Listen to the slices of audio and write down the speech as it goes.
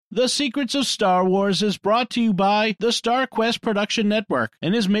The Secrets of Star Wars is brought to you by the Star Quest Production Network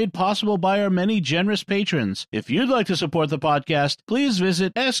and is made possible by our many generous patrons. If you'd like to support the podcast, please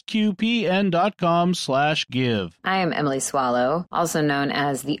visit sqpn.com/give. I am Emily Swallow, also known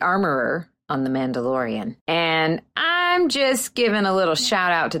as the Armorer on The Mandalorian. And I'm just giving a little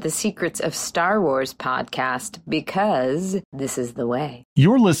shout out to the Secrets of Star Wars podcast because this is the way.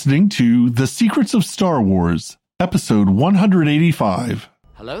 You're listening to The Secrets of Star Wars, episode 185.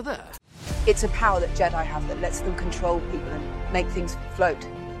 Hello there. It's a power that Jedi have that lets them control people and make things float.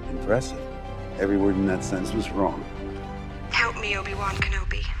 Impressive. Every word in that sentence was wrong. Help me, Obi-Wan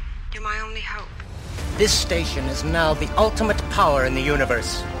Kenobi. You're my only hope. This station is now the ultimate power in the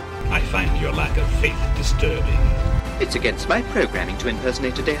universe. I find your lack of faith disturbing. It's against my programming to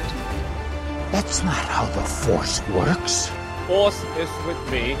impersonate a deity. That's not how the Force works. Force is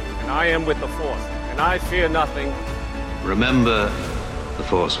with me, and I am with the Force, and I fear nothing. Remember, the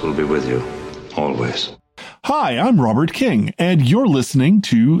Force will be with you, always. Hi, I'm Robert King, and you're listening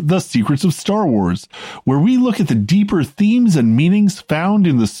to The Secrets of Star Wars, where we look at the deeper themes and meanings found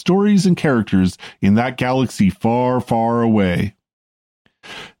in the stories and characters in that galaxy far, far away.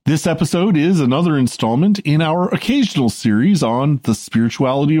 This episode is another installment in our occasional series on the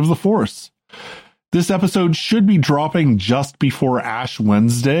spirituality of the Force. This episode should be dropping just before Ash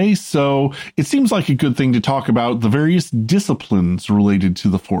Wednesday, so it seems like a good thing to talk about the various disciplines related to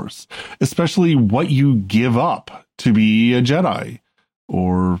the Force, especially what you give up to be a Jedi,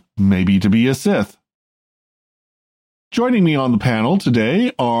 or maybe to be a Sith. Joining me on the panel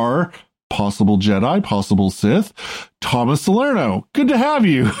today are possible Jedi, possible Sith, Thomas Salerno. Good to have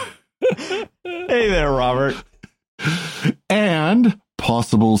you. Hey there, Robert. And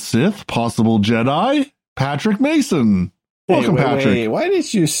possible Sith, possible Jedi, Patrick Mason. Welcome, Patrick. Wait, why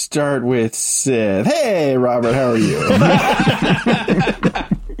did you start with Sith? Hey, Robert, how are you?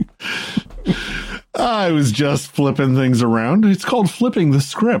 I was just flipping things around. It's called flipping the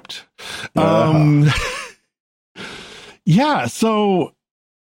script. Yeah, so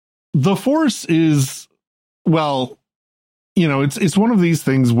the Force is, well, you know, it's one of these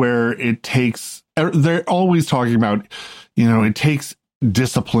things where it takes, they're always talking about, you know, it takes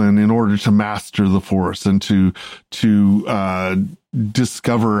discipline in order to master the Force and to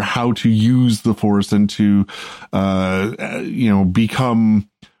discover how to use the Force and to become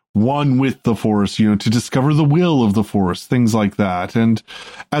one with the Force, you know, to discover the will of the Force, things like that. And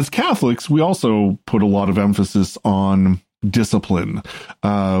as Catholics, we also put a lot of emphasis on discipline.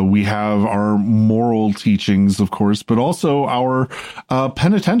 We have our moral teachings, of course, but also our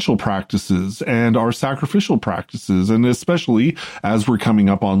penitential practices and our sacrificial practices. And especially as we're coming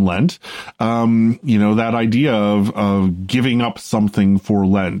up on Lent, that idea of giving up something for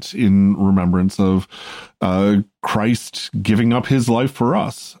Lent in remembrance of Christ giving up his life for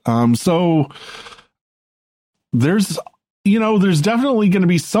us. So there's definitely going to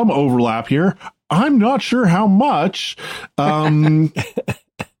be some overlap here. I'm not sure how much,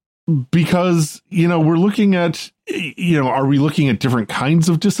 because, we're looking at, are we looking at different kinds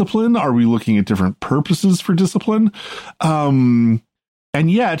of discipline? Are we looking at different purposes for discipline? And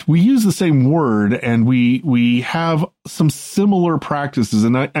yet we use the same word and we have some similar practices.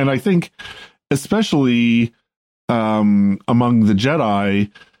 And I think especially, among the Jedi,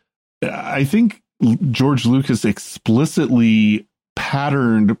 I think George Lucas explicitly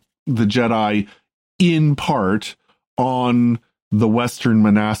patterned the Jedi in part on the Western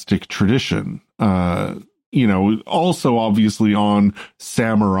monastic tradition, also obviously on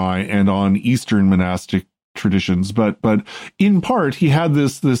samurai and on Eastern monastic traditions, but in part he had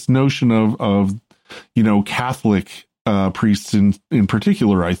this notion of Catholic priests in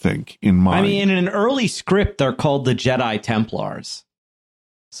particular, I think, in mind. I mean, in an early script, they're called the Jedi Templars.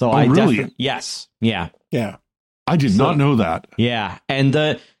 So really? Yes. Yeah. I did not know that. Yeah. And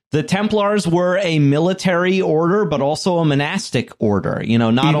the Templars were a military order, but also a monastic order.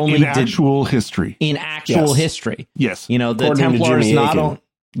 Not only in actual history. In actual history. Yes. The Templars not only.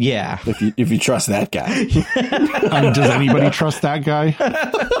 Yeah. If you trust that guy. Does anybody trust that guy?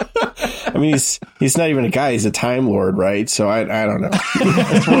 I mean, he's not even a guy. He's a Time Lord, right? So I don't know.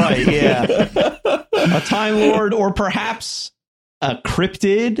 That's right. Yeah. A Time Lord, or perhaps a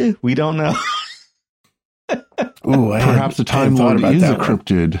cryptid. We don't know. Ooh, perhaps a Time Lord is a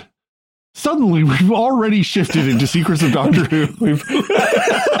cryptid. Suddenly, we've already shifted into Secrets of Doctor Who.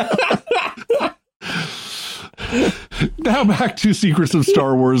 Now back to Secrets of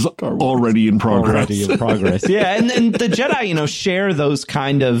Star Wars, already in progress. Yeah, and the Jedi, share those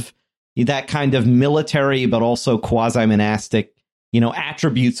that kind of military, but also quasi-monastic,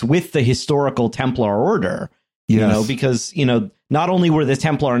 attributes with the historical Templar order. Yes. Because, not only were the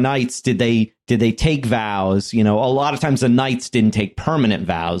Templar Knights, did they take vows? You know, a lot of times the Knights didn't take permanent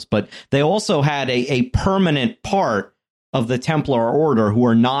vows, but they also had a permanent part of the Templar Order who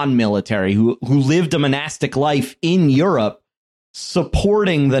were non-military, who lived a monastic life in Europe,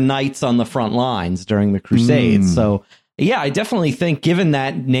 supporting the Knights on the front lines during the Crusades. So, yeah, I definitely think, given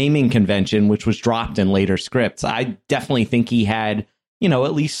that naming convention, which was dropped in later scripts, I definitely think he had, you know,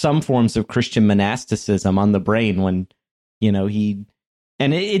 at least some forms of Christian monasticism on the brain when, you know,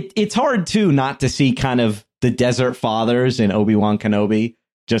 it's hard, too, not to see kind of the Desert Fathers in Obi-Wan Kenobi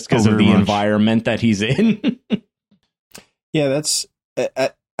just because of the environment that he's in. Yeah,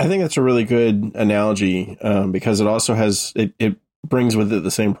 I think that's a really good analogy because it also has, it brings with it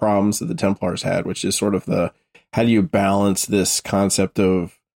the same problems that the Templars had, which is sort of how do you balance this concept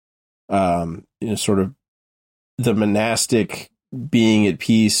of, you know, sort of the monastic being at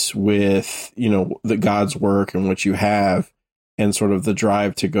peace with, you know, the God's work and what you have, and sort of the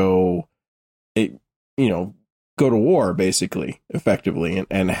drive to go to war, basically, effectively,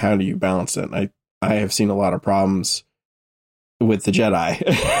 and how do you balance it? And I have seen a lot of problems with the Jedi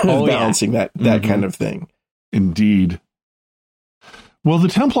balancing that kind of thing. Indeed. Well, the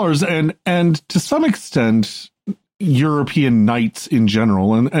Templars and to some extent European knights in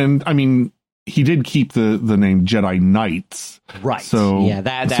general, and I mean, he did keep the name Jedi Knights, right? So yeah,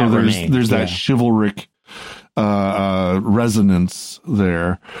 that there's that chivalric resonance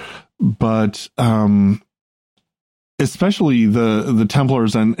there, but especially the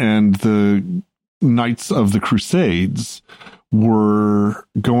Templars and the Knights of the Crusades were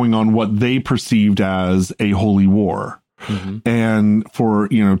going on what they perceived as a holy war, and for,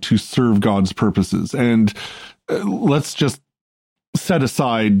 you know, to serve God's purposes. And let's just set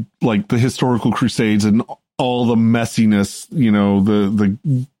aside like the historical Crusades and all the messiness, you know,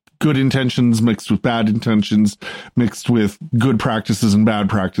 the good intentions mixed with bad intentions, mixed with good practices and bad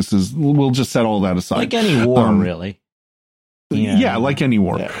practices. We'll just set all that aside. Like any war, really. Yeah, like any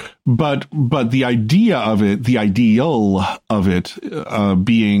war. Yeah. But the idea of it, the ideal of it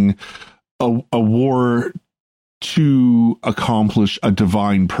being a war to accomplish a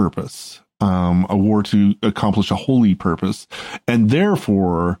divine purpose, a war to accomplish a holy purpose, and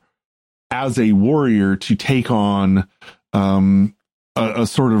therefore, as a warrior, to take on a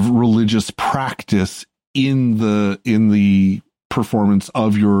sort of religious practice in the performance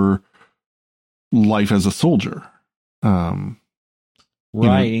of your life as a soldier.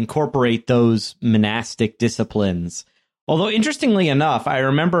 Right, incorporate those monastic disciplines. Although, interestingly enough, I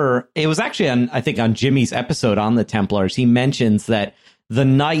remember it was actually on Jimmy's episode on the Templars, he mentions that the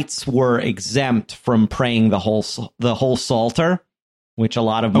knights were exempt from praying the whole Psalter, which a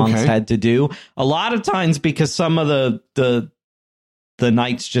lot of monks had to do. A lot of times because some of the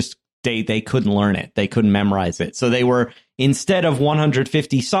knights just they couldn't learn it, they couldn't memorize it, so they were, instead of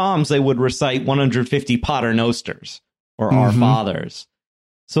 150 psalms, they would recite 150 Paternosters or Our Fathers.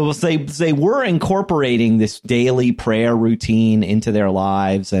 So they were incorporating this daily prayer routine into their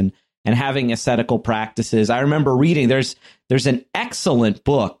lives and having ascetical practices. I remember reading, there's an excellent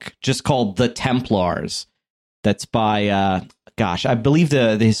book just called The Templars that's by, I believe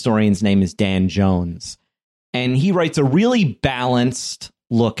the historian's name is Dan Jones. And he writes a really balanced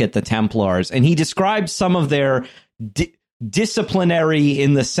look at the Templars. And he describes some of their disciplinary,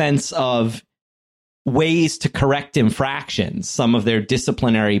 in the sense of ways to correct infractions, some of their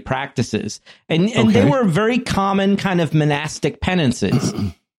disciplinary practices. And they were very common kind of monastic penances.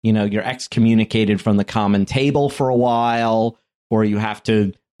 You know, you're excommunicated from the common table for a while, or you have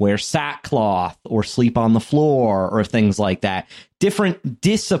to wear sackcloth or sleep on the floor or things like that. Different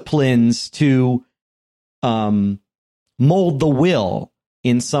disciplines to mold the will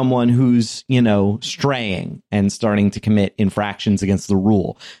in someone who's, you know, straying and starting to commit infractions against the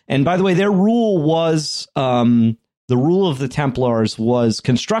rule. And by the way, their rule was, the rule of the Templars was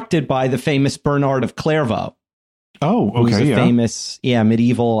constructed by the famous Bernard of Clairvaux. Oh, okay. Who's a famous,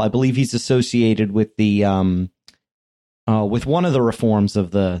 medieval, I believe he's associated with the, with one of the reforms of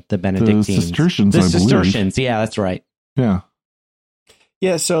the Benedictines. The Cistercians, I believe. Yeah, that's right. Yeah.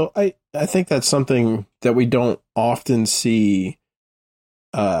 Yeah, so I think that's something that we don't often see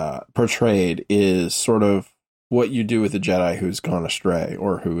portrayed, is sort of what you do with a Jedi who's gone astray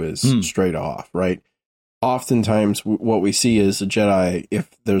or who is strayed off, right? Oftentimes what we see is a Jedi, if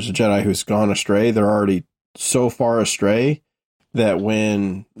there's a Jedi who's gone astray, they're already so far astray that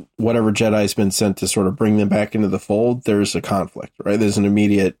when whatever Jedi's been sent to sort of bring them back into the fold, there's a conflict, right? There's an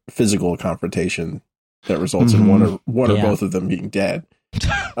immediate physical confrontation that results in one or both of them being dead.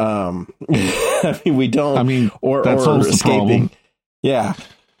 I mean, we don't. I mean, or solves escaping. the problem. Yeah.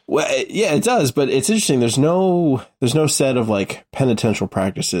 Well, yeah, it does, but it's interesting. There's no set of like penitential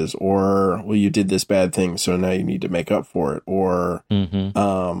practices, or well, you did this bad thing, so now you need to make up for it, or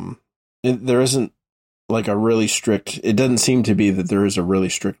there isn't like a really strict. It doesn't seem to be that there is a really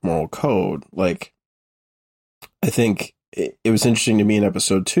strict moral code. Like, I think it was interesting to me in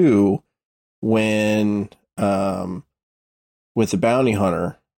episode 2 when with the bounty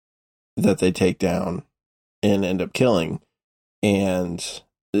hunter that they take down and end up killing, and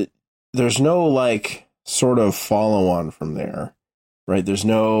there's no like sort of follow on from there, right? There's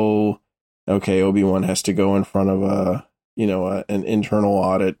no, okay, Obi-Wan has to go in front of an internal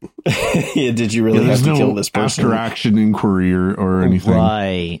audit. Did you really have to kill this person? After action inquiry or anything.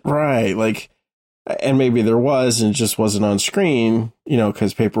 Right. Like, and maybe there was, and it just wasn't on screen,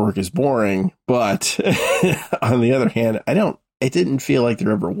 because paperwork is boring. But on the other hand, it didn't feel like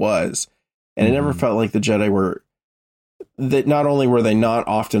there ever was. And it never felt like the Jedi were, that not only were they not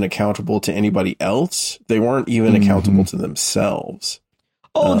often accountable to anybody else, they weren't even accountable to themselves.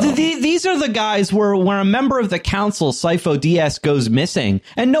 These are the guys where a member of the council, Sifo Dyas, goes missing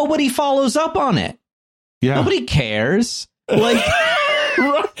and nobody follows up on it. Yeah. Nobody cares. Like,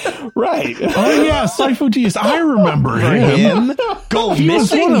 right. Oh yeah, Sifo Dyas. I remember him. Go he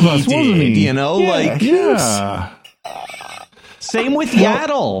missing. Was one of us, wasn't he? Yeah. Same with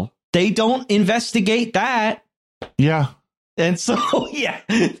Yaddle. They don't investigate that. Yeah. And so,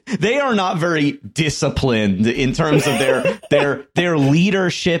 they are not very disciplined in terms of their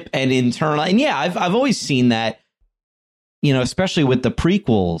leadership and internal. And I've always seen that, especially with the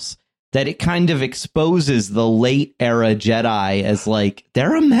prequels, that it kind of exposes the late era Jedi as like,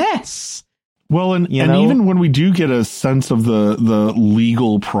 they're a mess. Well, and even when we do get a sense of the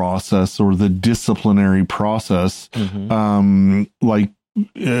legal process or the disciplinary process, maybe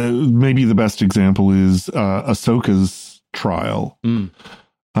the best example is Ahsoka's trial. When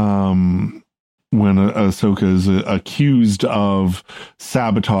Ahsoka is accused of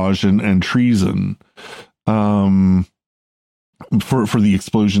sabotage and treason for the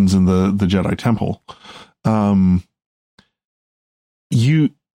explosions in the Jedi Temple.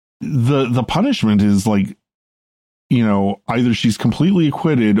 The punishment is like, either she's completely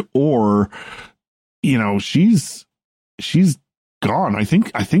acquitted or she's gone. I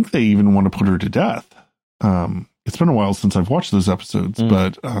think they even want to put her to death. It's been a while since I've watched those episodes,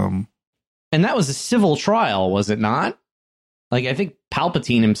 but and that was a civil trial, was it not? Like, I think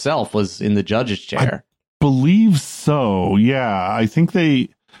Palpatine himself was in the judge's chair. I believe so. Yeah, I think they.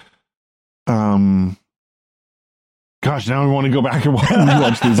 Gosh, now I want to go back and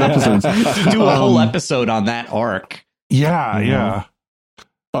rewatch these episodes. Do a whole episode on that arc. Yeah.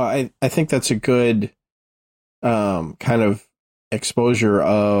 I think that's a good kind of exposure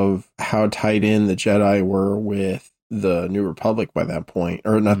of how tied in the Jedi were with the New Republic by that point,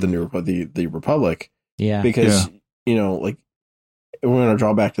 or not the New Republic, the Republic. Yeah, because like, we're going to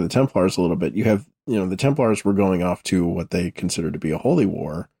draw back to the Templars a little bit. You have, the Templars were going off to what they considered to be a holy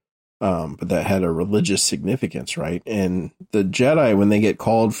war, but that had a religious significance, right? And the Jedi, when they get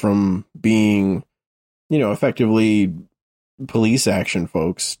called from being, effectively police action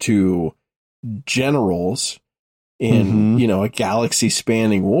folks to generals in, a galaxy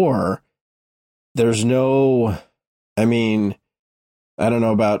spanning war, there's no, I don't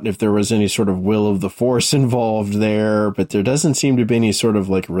know about if there was any sort of will of the Force involved there, but there doesn't seem to be any sort of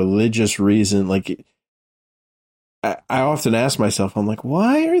like religious reason. Like, I often ask myself, I'm like,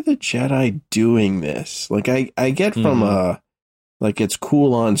 why are the Jedi doing this? Like, I get from like, it's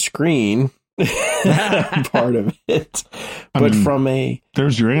cool on screen part of it, but from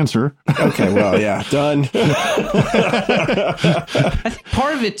there's your answer. Okay, well, yeah, done. I think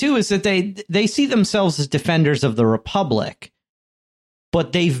part of it too is that they see themselves as defenders of the Republic,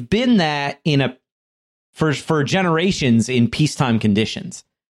 but they've been that for generations in peacetime conditions,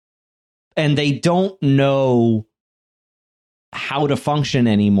 and they don't know how to function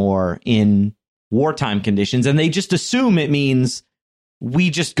anymore in wartime conditions, and they just assume it means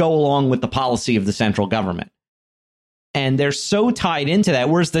we just go along with the policy of the central government. And they're so tied into that,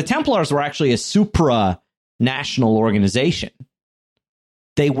 whereas the Templars were actually a supra-national organization.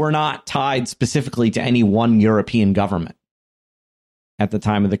 They were not tied specifically to any one European government at the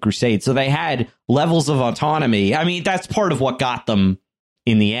time of the Crusade. So they had levels of autonomy. I mean, that's part of what got them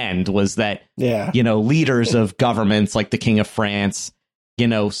in the end, was that, leaders of governments like the King of France,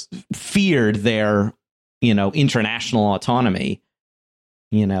 feared their, international autonomy.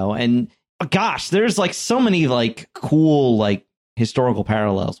 And gosh, there's like so many like cool like historical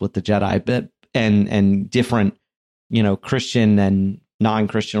parallels with the Jedi, but and different Christian and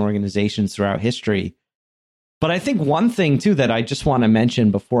non-Christian organizations throughout history. But I think one thing, too, that I just want to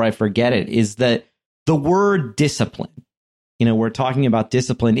mention before I forget it is that the word discipline, we're talking about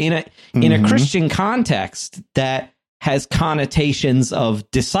discipline in a Christian context that has connotations of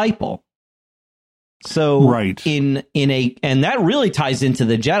disciple. So right. and that really ties into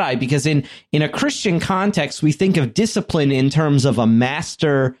the Jedi, because in a Christian context, we think of discipline in terms of a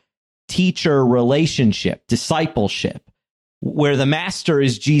master-teacher relationship, discipleship, where the master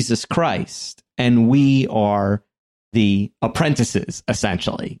is Jesus Christ and we are the apprentices,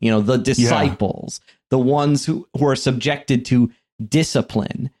 essentially, the disciples, the ones who are subjected to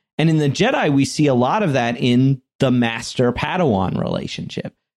discipline. And in the Jedi, we see a lot of that in the master-Padawan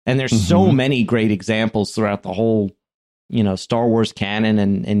relationship. And there's so many great examples throughout the whole, Star Wars canon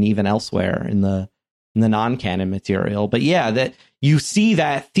and even elsewhere in the non-canon material. But yeah, that you see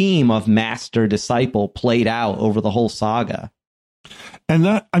that theme of master-disciple played out over the whole saga. And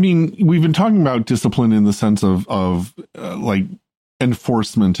that, we've been talking about discipline in the sense of like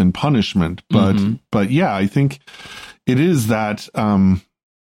enforcement and punishment, but yeah, I think it is that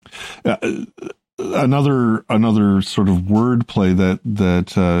another sort of wordplay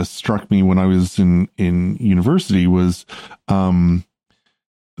that struck me when I was in university was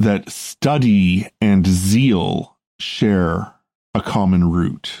that study and zeal share a common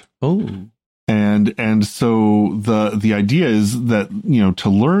root. Oh. And so the idea is that, to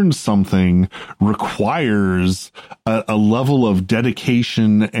learn something requires a level of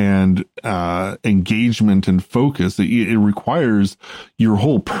dedication and engagement and focus. It requires your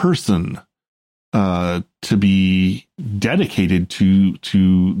whole person to be dedicated to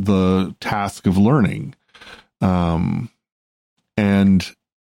the task of learning. And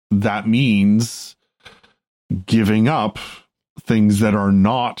that means giving up things that are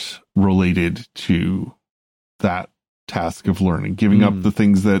not related to that task of learning, giving up the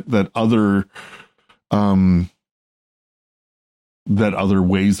things that other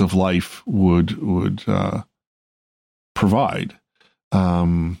ways of life would provide.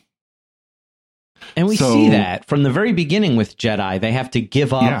 And we see that from the very beginning with Jedi. They have to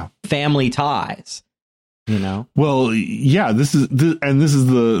give up family ties, Well, yeah, this is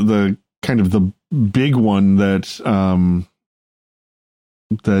the kind of the big one that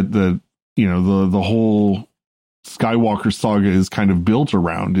the whole Skywalker saga is kind of built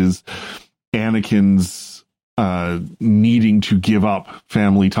around, is Anakin's needing to give up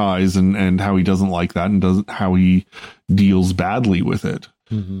family ties and how he doesn't like that and how he deals badly with it.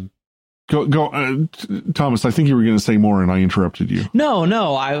 Mm-hmm. Go, Thomas. I think you were going to say more, and I interrupted you. No.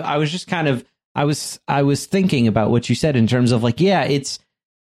 I was just kind of I was thinking about what you said in terms of I've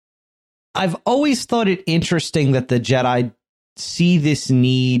always thought it interesting that the Jedi see this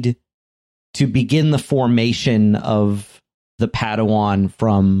need to begin the formation of the Padawan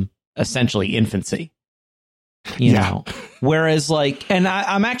from essentially infancy. You know, whereas and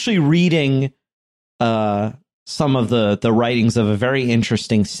I'm actually reading some of the writings of a very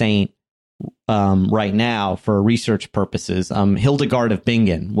interesting saint right now for research purposes. Hildegard of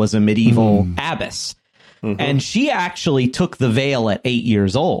Bingen was a medieval abbess, and she actually took the veil at 8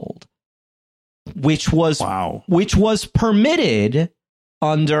 years old, which was permitted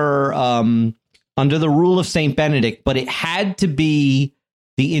under the rule of Saint Benedict, but it had to be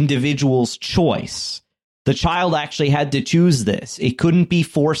the individual's choice. The child actually had to choose this. It couldn't be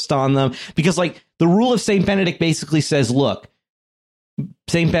forced on them, because the rule of Saint Benedict basically says, look,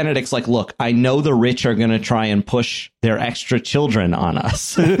 St. Benedict's look, I know the rich are going to try and push their extra children on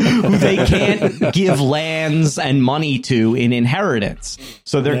us who they can't give lands and money to in inheritance.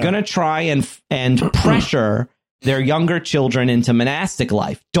 So they're going to try and pressure their younger children into monastic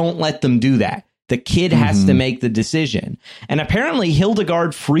life. Don't let them do that. The kid has to make the decision. And apparently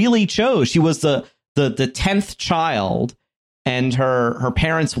Hildegard freely chose. She was the 10th child, and her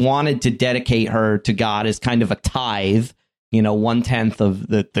parents wanted to dedicate her to God as kind of a tithe. 1/10 of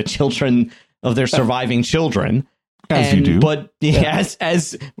the children of their surviving children, you do. But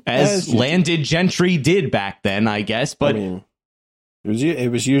as landed gentry did back then, I guess. But it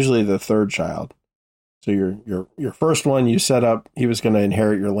was usually the third child. So your first one you set up, he was going to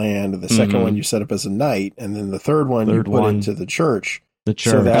inherit your land. The second one you set up as a knight, and then the third one you put into the church. The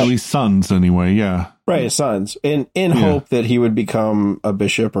church, so at least sons, anyway. Yeah, right, sons. In hope that he would become a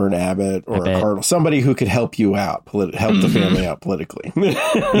bishop or an abbot or a cardinal, somebody who could help you out, help the family out politically.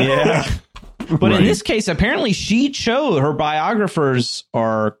 But in this case, apparently she chose. Her biographers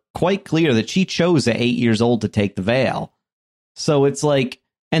are quite clear that she chose at 8 years old to take the veil. So it's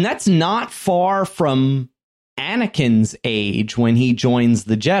and that's not far from Anakin's age when he joins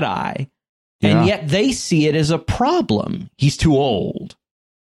the Jedi. And yet they see it as a problem. He's too old.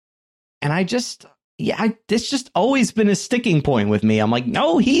 And I just, it's just always been a sticking point with me. I'm like,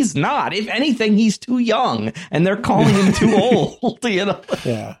 no, he's not. If anything, he's too young, and they're calling him too old. You know?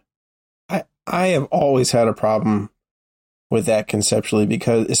 Yeah, I have always had a problem with that conceptually,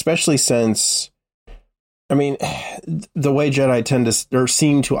 because especially since, I mean, the way Jedi tend to or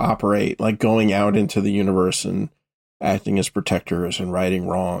seem to operate, like going out into the universe and acting as protectors and righting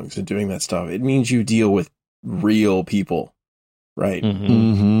wrongs and doing that stuff, it means you deal with real people, right?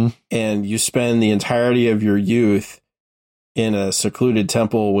 And you spend the entirety of your youth in a secluded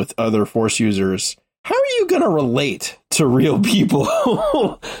temple with other Force users. How are you going to relate to real people?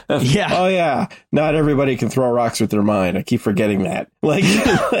 Yeah. Oh yeah. Not everybody can throw rocks with their mind. I keep forgetting that. Like,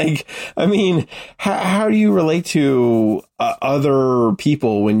 I mean, how do you relate to other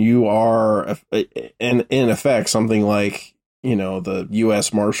people when you are in effect something like, you know, the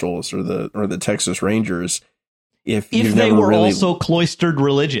U.S. Marshals or the Texas Rangers? If they were also cloistered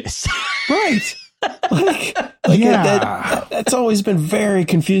religious. Right. That's always been very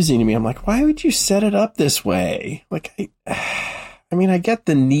confusing to me. I'm like, why would you set it up this way? Like, I mean, I get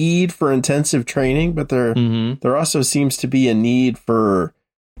the need for intensive training, but there also seems to be a need for,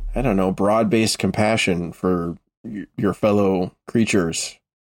 I don't know, broad-based compassion for your fellow creatures.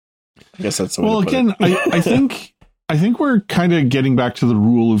 I guess that's the way to put it. I think we're kind of getting back to the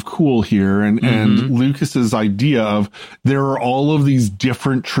rule of cool here, and Lucas's idea of there are all of these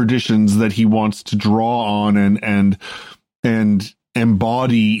different traditions that he wants to draw on and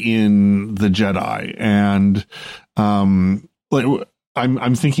embody in the Jedi. And I'm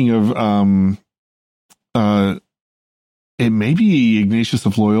thinking of it may be Ignatius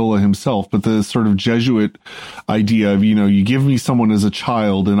of Loyola himself, but the sort of Jesuit idea of, you know, you give me someone as a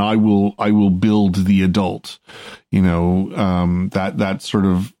child and I will build the adult, you know, that sort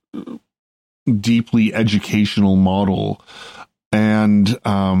of deeply educational model. And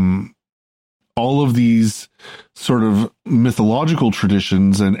all of these sort of mythological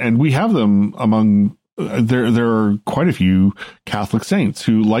traditions, and we have them among, there are quite a few Catholic saints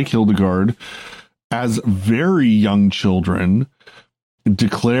who, like Hildegard, as very young children,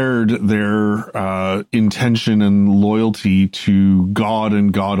 declared their intention and loyalty to God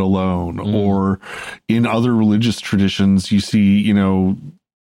and God alone. Or in other religious traditions, you see, you know,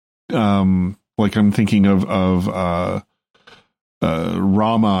 like I'm thinking of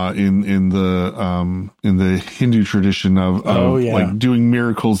Rama in the Hindu tradition of like doing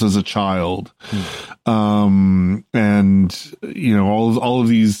miracles as a child, and you know, all of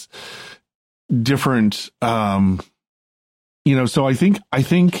these different, you know, so I think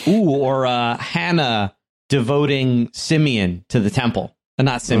or Hannah devoting Simeon to the temple,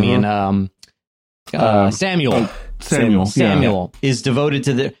 not Simeon, Samuel is devoted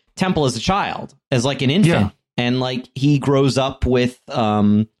to the temple as a child, as like an infant, and like he grows up with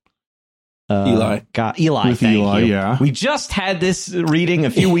Eli. Thank you. Yeah. We just had this reading a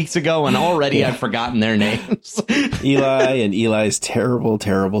few weeks ago, and already I've forgotten their names. Eli and Eli's terrible,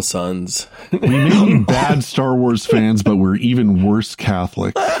 terrible sons. We may be bad Star Wars fans, but we're even worse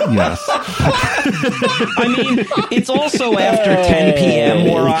Catholics. Yes. I mean, it's also after 10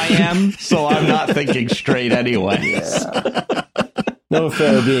 p.m. where I am, so I'm not thinking straight anyway. Yeah. No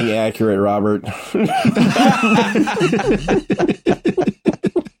fair being accurate, Robert.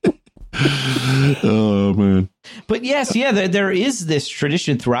 Oh man. But yes, there is this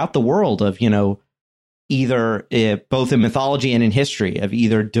tradition throughout the world of, you know, either both in mythology and in history of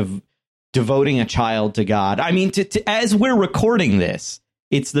either devoting a child to God. I mean, as we're recording this,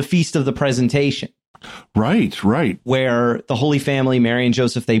 it's the Feast of the Presentation. Right. Where the Holy Family, Mary and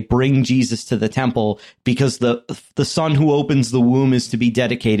Joseph, they bring Jesus to the temple because the son who opens the womb is to be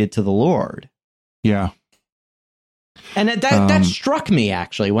dedicated to the Lord. Yeah. And that struck me,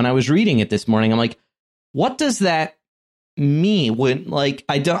 actually, when I was reading it this morning. I'm like, what does that mean? When, like,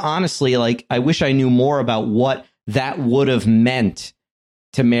 I don't honestly, like, I wish I knew more about what that would have meant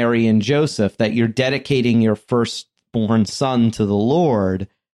to Mary and Joseph, that you're dedicating your firstborn son to the Lord.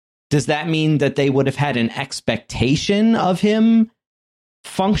 Does that mean that they would have had an expectation of him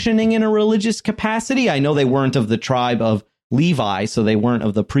functioning in a religious capacity? I know they weren't of the tribe of Levi, so they weren't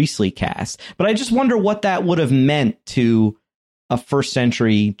of the priestly caste. But I just wonder what that would have meant to a first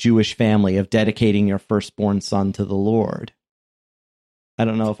century Jewish family of dedicating your firstborn son to the Lord. I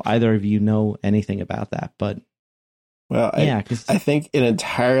don't know if either of you know anything about that, but well, I think it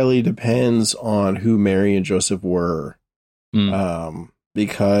entirely depends on who Mary and Joseph were.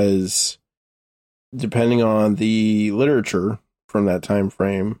 Because depending on the literature from that time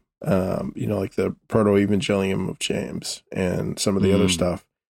frame, you know, like the Proto-Evangelium of James and some of the other stuff,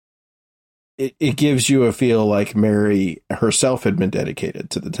 it gives you a feel like Mary herself had been dedicated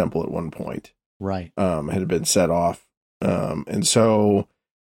to the temple at one point. right, had been set off. And so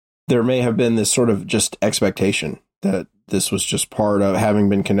there may have been this sort of just expectation that this was just part of having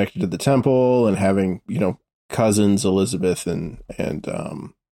been connected to the temple and having, cousins, Elizabeth and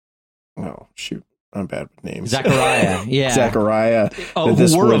oh, shoot. I'm bad with names. Zechariah, yeah. Zechariah. Oh,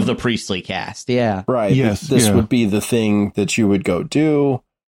 who were of the priestly caste, yeah. Right. Yes. This would be the thing that you would go do.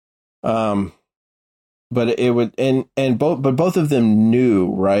 But it would, but both of them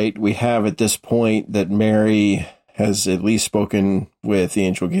knew, right? We have at this point that Mary has at least spoken with the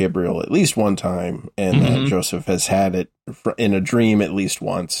angel Gabriel at least one time, and that Joseph has had it in a dream at least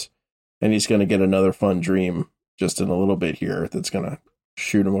once. And he's going to get another fun dream just in a little bit here that's going to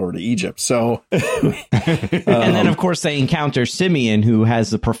shoot him over to Egypt. So, and then of course they encounter Simeon, who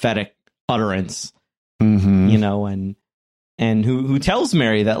has the prophetic utterance, and who tells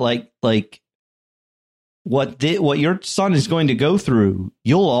Mary that like what your son is going to go through,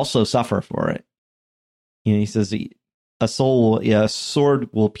 you'll also suffer for it. He says a sword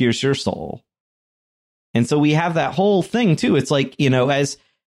will pierce your soul. And so we have that whole thing too. It's like,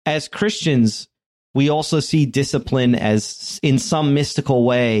 as Christians, we also see discipline as, in some mystical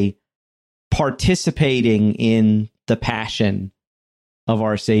way, participating in the passion of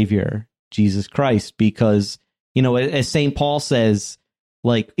our Savior, Jesus Christ, because, as St. Paul says,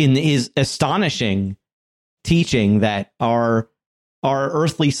 like in his astonishing teaching that our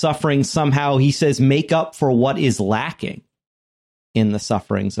earthly suffering somehow, he says, make up for what is lacking in the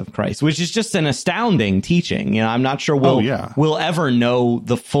sufferings of Christ, which is just an astounding teaching. I'm not sure we'll ever know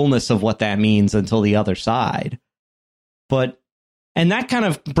the fullness of what that means until the other side. And that kind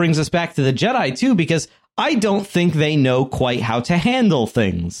of brings us back to the Jedi too, because I don't think they know quite how to handle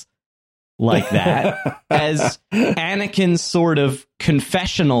things like that. As Anakin's sort of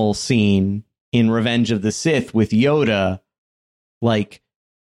confessional scene in Revenge of the Sith with Yoda, like,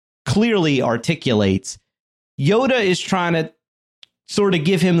 clearly articulates, Yoda is trying to sort of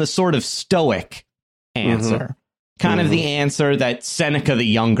give him the sort of stoic answer, kind of the answer that Seneca the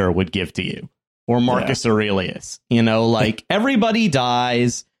Younger would give to you, or Marcus Aurelius. Like, everybody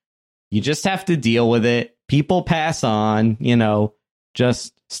dies, you just have to deal with it. People pass on.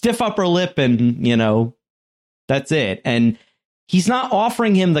 Just stiff upper lip, and that's it. And he's not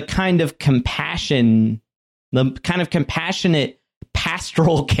offering him the kind of compassion, the kind of compassionate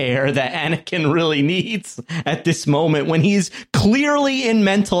pastoral care that Anakin really needs at this moment when he's clearly in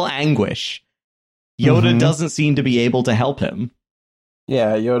mental anguish. Yoda doesn't seem to be able to help him.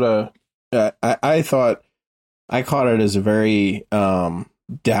 Yeah, Yoda, I thought I caught it as a very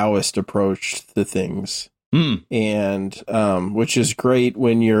Taoist approach to things. And which is great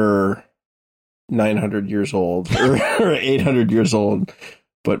when you're 900 years old or 800 years old,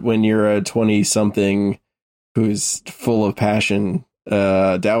 but when you're a 20-something who's full of passion,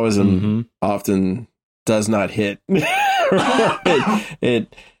 Taoism often does not hit.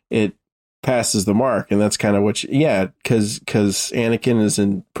 it passes the mark, and that's kind of what because Anakin is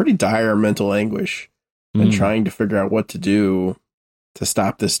in pretty dire mental anguish and trying to figure out what to do to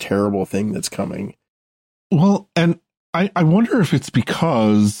stop this terrible thing that's coming. Well, and I wonder if it's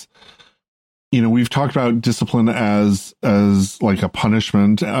because, we've talked about discipline as like a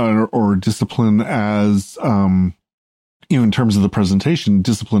punishment, or discipline as, in terms of the presentation,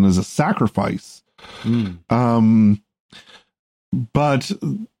 discipline as a sacrifice. But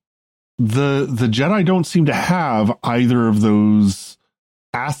the Jedi don't seem to have either of those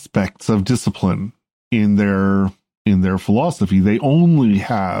aspects of discipline in their philosophy. They only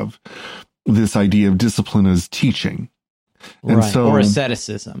have this idea of discipline as teaching, and so, or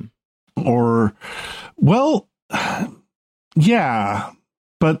asceticism, or, well, yeah,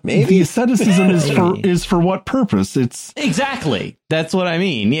 but maybe the asceticism is for what purpose? It's exactly, that's what I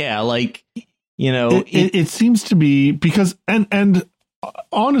mean. Yeah, like, it seems to be because, and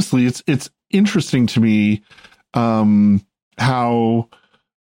honestly, it's interesting to me how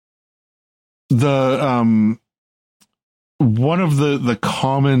the one of the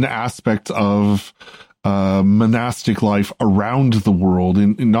common aspects of monastic life around the world,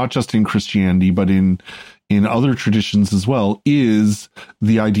 in not just in Christianity, but in other traditions as well, is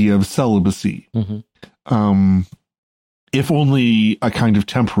the idea of celibacy. If only a kind of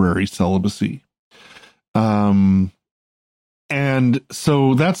temporary celibacy. And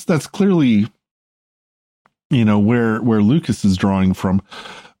so that's clearly, where Lucas is drawing from.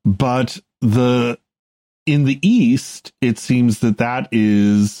 But in the East, it seems that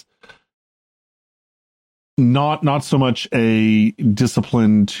is not so much a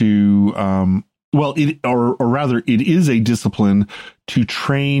discipline to, it is a discipline to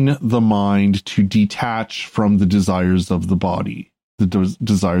train the mind to detach from the desires of the body. the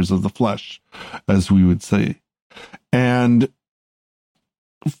desires of the flesh, as we would say. And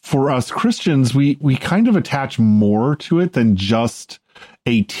for us Christians, we kind of attach more to it than just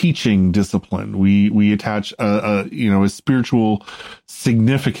a teaching discipline. We attach a spiritual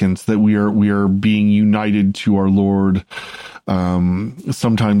significance that we are being united to our Lord,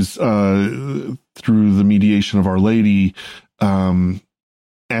 sometimes through the mediation of Our Lady, and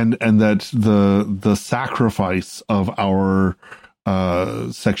that the sacrifice of our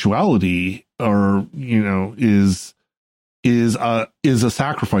sexuality, or is a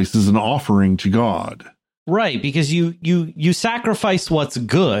sacrifice, is an offering to God. Right, because you sacrifice what's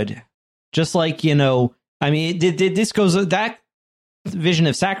good, just like, that vision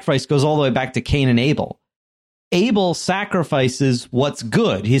of sacrifice goes all the way back to Cain and Abel. Abel sacrifices what's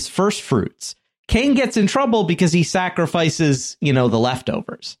good, his first fruits. Cain gets in trouble because he sacrifices, the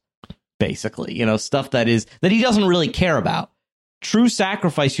leftovers, basically, stuff that he doesn't really care about. True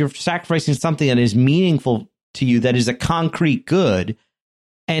sacrifice, you're sacrificing something that is meaningful to you, that is a concrete good.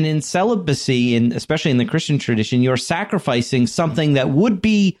 And in celibacy, and especially in the Christian tradition, you're sacrificing something that would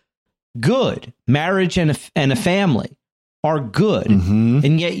be good. Marriage and a family are good,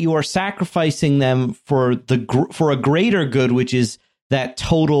 and yet you are sacrificing them for a greater good, which is that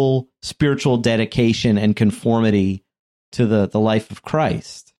total spiritual dedication and conformity to the life of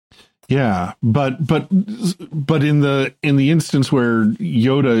Christ. Yeah, but in the instance where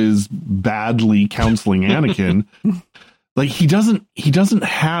Yoda is badly counseling Anakin, like he doesn't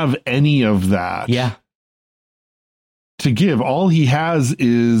have any of that. Yeah. To give. All he has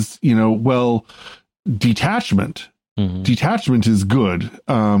is, detachment. Mm-hmm. Detachment is good.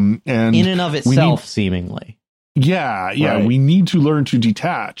 And in and of itself, seemingly. Yeah. Right. We need to learn to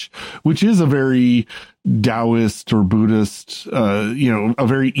detach, which is a very Taoist or Buddhist, a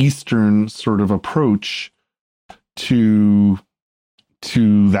very Eastern sort of approach to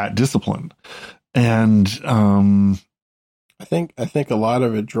that discipline. And I think a lot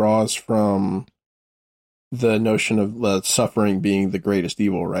of it draws from the notion of suffering being the greatest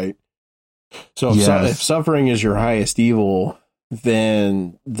evil, right? So if suffering is your highest evil,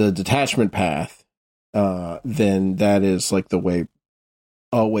 then the detachment path, then that is like a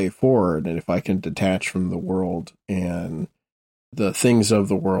way forward. And if I can detach from the world and the things of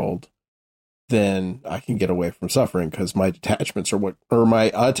the world, then I can get away from suffering, because my attachments are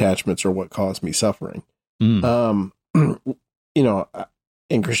what cause me suffering. In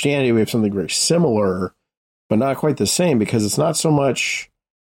Christianity, we have something very similar, but not quite the same, because it's not so much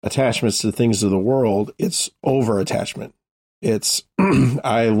attachments to things of the world, it's over attachment. It's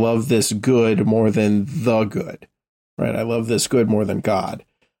I love this good more than the good, right? I love this good more than God,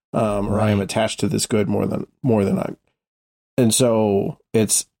 or I am attached to this good more than I'm. And so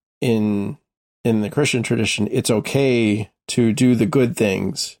it's in the Christian tradition, it's okay to do the good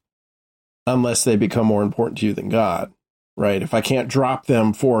things unless they become more important to you than God, right? If I can't drop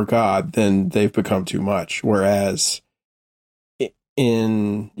them for God, then they've become too much. Whereas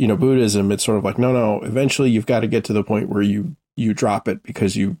in Buddhism, it's sort of like, no, eventually you've got to get to the point where you drop it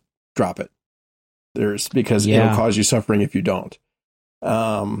because you drop it. Because it'll cause you suffering if you don't.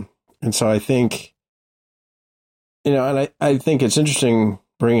 And so I think, and I think it's interesting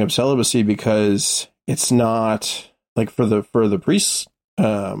bringing up celibacy, because it's not like for the priests,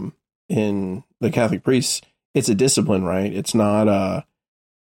 in the Catholic priests, it's a discipline, right? It's not a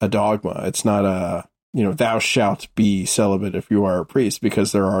dogma. It's not a, thou shalt be celibate if you are a priest,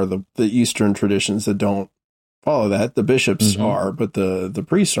 because there are the Eastern traditions that don't follow that. The bishops are, but the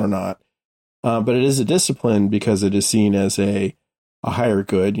priests are not. But it is a discipline because it is seen as a higher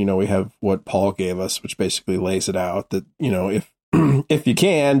good. We have what Paul gave us, which basically lays it out that, if you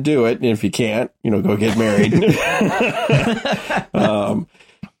can, do it. And if you can't, go get married.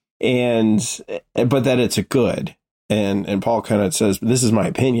 But that it's a good. And Paul kind of says, this is my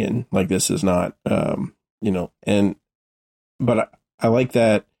opinion. Like, this is not, but I like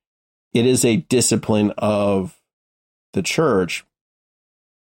that it is a discipline of the church,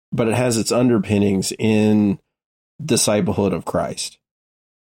 but it has its underpinnings in disciplehood of Christ,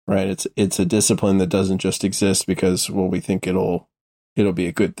 right? It's a discipline that doesn't just exist because, we think it'll be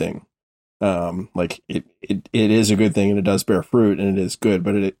a good thing. Like it is a good thing, and it does bear fruit, and it is good,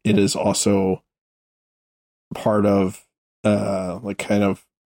 but it is also part of I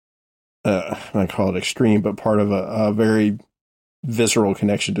call it extreme, but part of a very visceral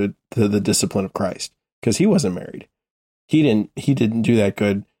connection to the discipline of Christ, because he wasn't married. He didn't do that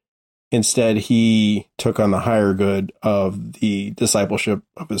good. Instead, he took on the higher good of the discipleship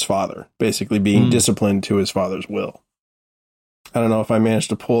of his father, basically being disciplined to his father's will. I don't know if I managed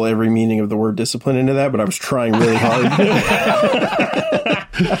to pull every meaning of the word discipline into that, but I was trying really hard.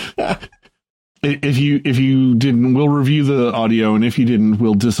 If you didn't, we'll review the audio, and if you didn't,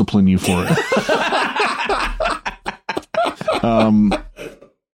 we'll discipline you for it.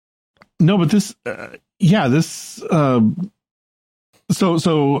 No, but this,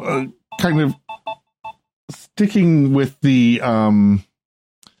 kind of sticking with the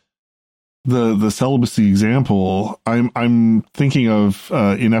celibacy example, I'm thinking of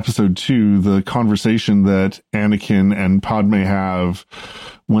in episode 2 the conversation that Anakin and Padme have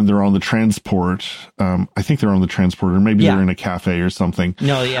when they're on the transport. I think they're on the transport, or maybe they're in a cafe or something.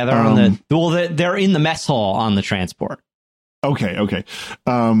 No, yeah, they're in the mess hall on the transport. Okay.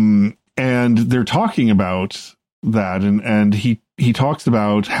 And they're talking about that, and he talks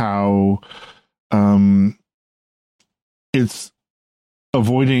about how it's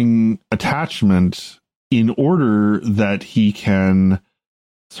avoiding attachment in order that he can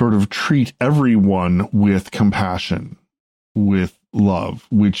sort of treat everyone with compassion, with love,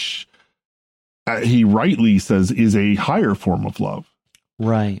 which he rightly says is a higher form of love.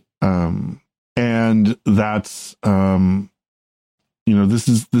 Right. And that's,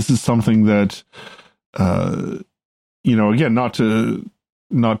 this is something that, again, not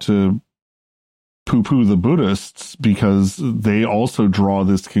to poo-poo the Buddhists, because they also draw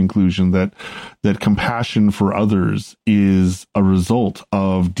this conclusion that compassion for others is a result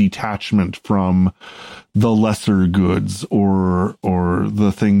of detachment from the lesser goods or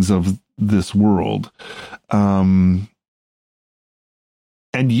the things of this world. And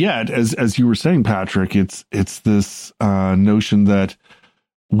yet, as you were saying, Patrick, it's this notion that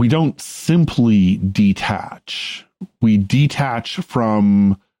we don't simply detach. We detach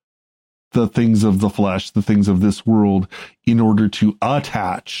from the things of the flesh, the things of this world, in order to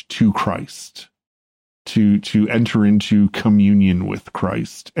attach to Christ, to enter into communion with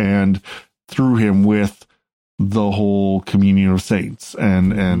Christ, and through him with the whole communion of saints.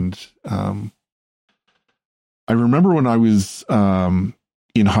 And I remember when I was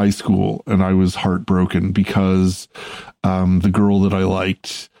in high school, and I was heartbroken because the girl that I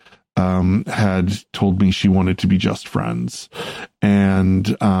liked had told me she wanted to be just friends,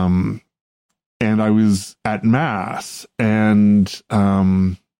 and I was at Mass, and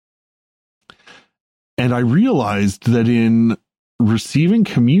I realized that in receiving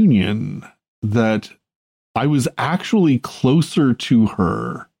communion, that I was actually closer to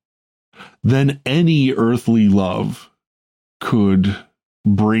her than any earthly love could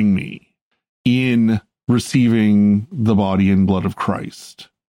bring me in receiving the body and blood of Christ.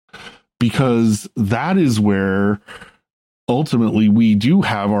 Because that is where ultimately we do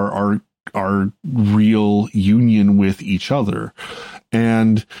have our real union with each other.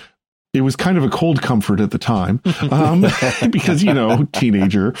 And it was kind of a cold comfort at the time, because,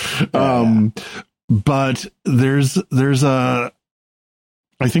 teenager. But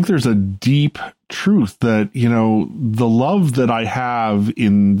I think there's a deep truth that, the love that I have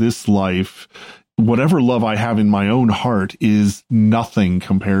in this life, whatever love I have in my own heart, is nothing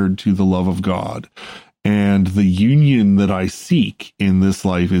compared to the love of God. And the union that I seek in this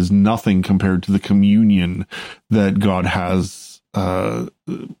life is nothing compared to the communion that God has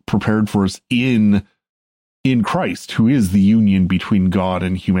prepared for us in Christ, who is the union between God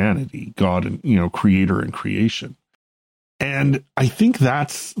and humanity, God and, creator and creation. And I think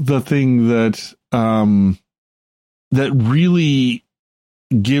that's the thing that that really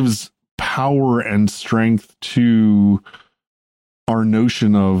gives power and strength to our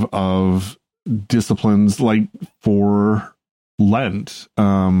notion of disciplines like for Lent,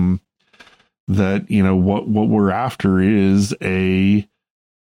 that what we're after is a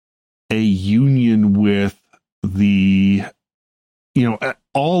union with the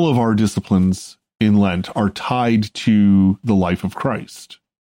all of our disciplines in Lent are tied to the life of Christ,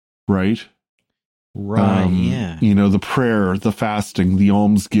 right? Yeah. The prayer, the fasting, the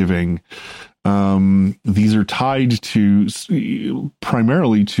almsgiving, these are tied to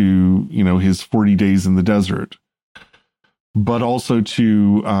primarily to, his 40 days in the desert, but also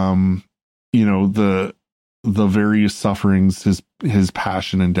to, the various sufferings, his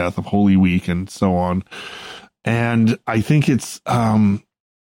passion and death of Holy Week and so on. And I think it's, I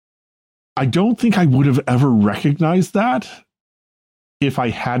don't think I would have ever recognized that if I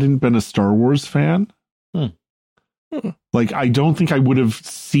hadn't been a Star Wars fan. Like, I don't think I would have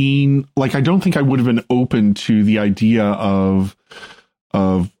been open to the idea of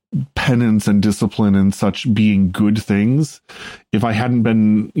penance and discipline and such being good things if I hadn't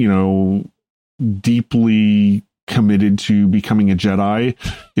been, deeply committed to becoming a Jedi,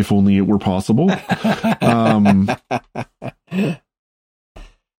 if only it were possible.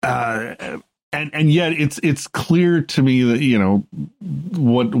 and yet it's clear to me that, you know,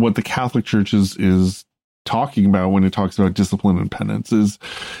 what the Catholic Church is talking about when it talks about discipline and penance is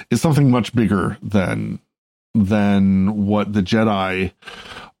something much bigger than what the Jedi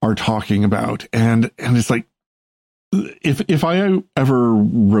are talking about. And it's like, if I ever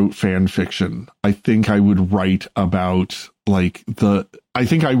wrote fan fiction, I think I would write about I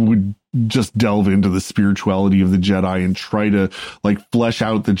think I would just delve into the spirituality of the Jedi and try to like flesh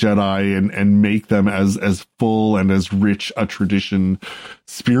out the Jedi and make them as full and as rich a tradition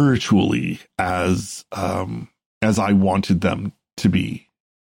spiritually as I wanted them to be.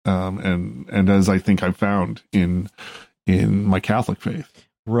 And as I think I've found in my Catholic faith.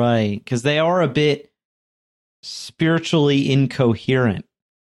 Right. 'Cause they are a bit spiritually incoherent.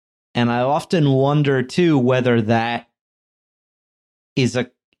 And I often wonder too whether that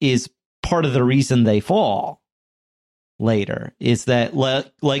is part of the reason they fall later, is that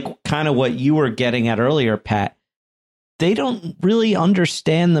like kind of what you were getting at earlier, Pat. They don't really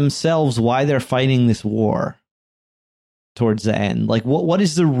understand themselves why they're fighting this war towards the end. Like what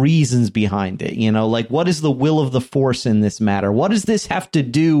is the reasons behind it? You know, like what is the will of the Force in this matter? What does this have to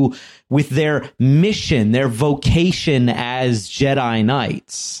do with their mission, their vocation as Jedi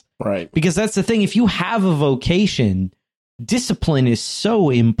Knights? Right. Because that's the thing. If you have a vocation, discipline is so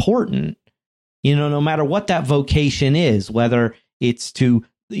important, you know, no matter what that vocation is, whether it's to,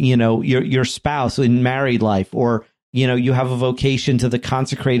 you know, your spouse in married life, or, you know, you have a vocation to the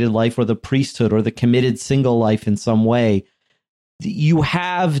consecrated life or the priesthood or the committed single life in some way. You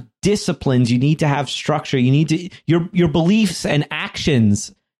have disciplines. You need to have structure. You need to, your beliefs and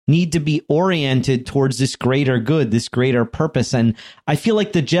actions need to be oriented towards this greater good, this greater purpose. And I feel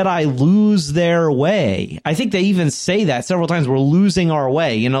like the Jedi lose their way. I think they even say that several times. We're losing our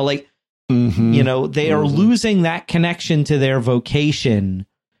way, you know, like, you know, they are losing that connection to their vocation,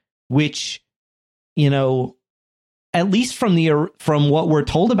 which, you know, at least from what we're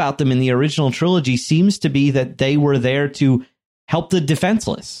told about them in the original trilogy, seems to be that they were there to help the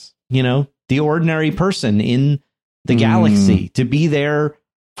defenseless, you know, the ordinary person in the galaxy, to be there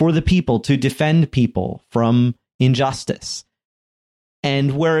for the people, to defend people from injustice.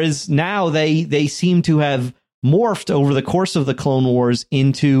 And whereas now they seem to have morphed over the course of the Clone Wars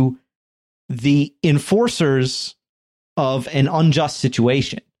into the enforcers of an unjust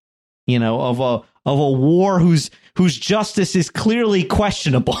situation, you know, of a war whose justice is clearly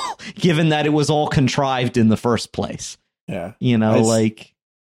questionable, given that it was all contrived in the first place. Yeah. You know,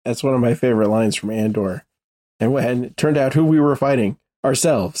 that's one of my favorite lines from Andor. And when it turned out who we were fighting,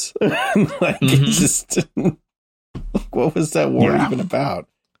 ourselves. It's just, what was that war even about?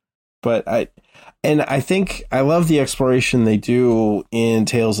 But I think I love the exploration they do in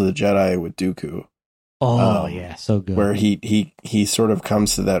Tales of the Jedi with Dooku. Oh yeah, so good. Where he sort of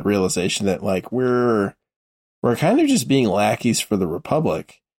comes to that realization that like we're kind of just being lackeys for the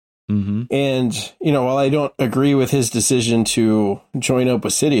Republic. And, you know, while I don't agree with his decision to join up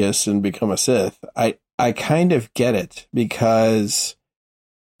with Sidious and become a Sith, I kind of get it, because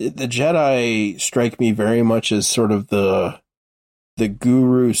the Jedi strike me very much as sort of the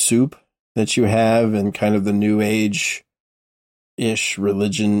guru soup that you have in kind of the New Age-ish,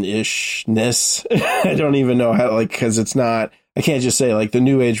 religion-ishness. I don't even know how, like, because it's not, I can't just say like the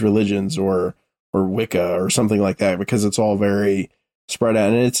New Age religions or Wicca or something like that, because it's all very spread out,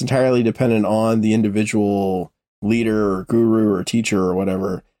 and it's entirely dependent on the individual leader or guru or teacher or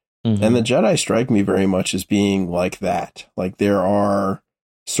whatever. And the Jedi strike me very much as being like that. Like there are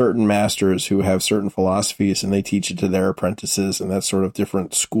certain masters who have certain philosophies and they teach it to their apprentices, and that's sort of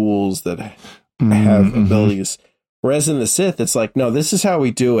different schools that have abilities. Whereas in the Sith, it's like, no, this is how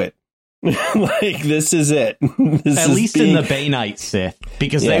we do it. Like, this is it. At least in the Bay Knight Sith,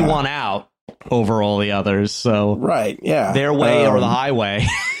 because they won out over all the others. So their way or the highway.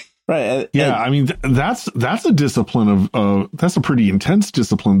 Right. I mean, that's a discipline of that's a pretty intense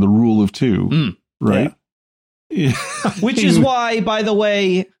discipline, the rule of two, right? Yeah. Which is why, by the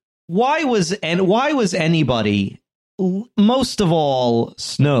way, why was anybody, most of all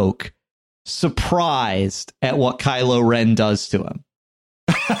Snoke, surprised at what Kylo Ren does to him?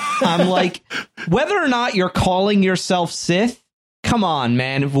 I'm like, whether or not you're calling yourself Sith, come on,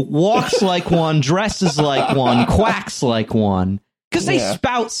 man. If it walks like one, dresses like one, quacks like one. Because they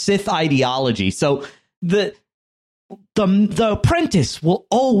spout Sith ideology. So the apprentice will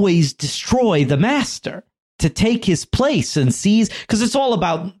always destroy the master to take his place and seize, because it's all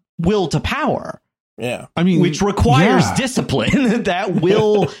about will to power. Yeah. I mean, which requires discipline, that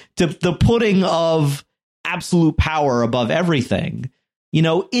will to the putting of absolute power above everything. You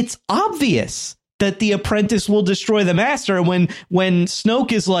know, it's obvious that the apprentice will destroy the master. And when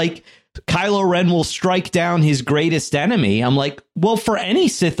Snoke is like, Kylo Ren will strike down his greatest enemy, I'm like, well, for any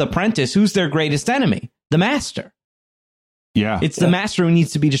Sith apprentice, who's their greatest enemy? The master. Yeah. It's the master who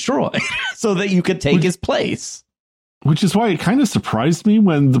needs to be destroyed so that you could take his place. Which is why it kind of surprised me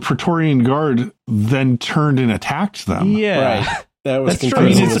when the Praetorian Guard then turned and attacked them. Yeah. Right. That was That's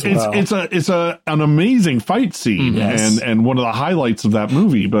confusing true. as well. It's an amazing fight scene and one of the highlights of that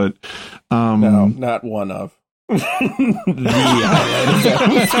movie, but no, not one of.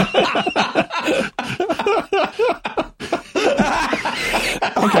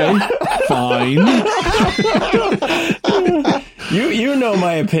 Okay, fine. You know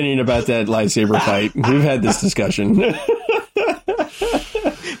my opinion about that lightsaber fight. We've had this discussion.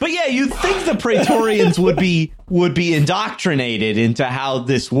 But yeah, you'd think the Praetorians would be indoctrinated into how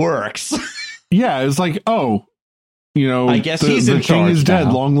this works. Yeah, it's like, oh, you know, I guess he's in the king charge is dead.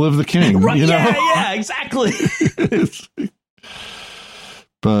 now. Long live the king. Right? You know? Yeah, exactly.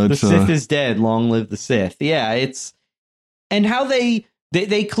 But the Sith is dead. Long live the Sith. Yeah, it's and how they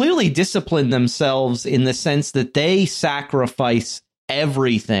clearly discipline themselves in the sense that they sacrifice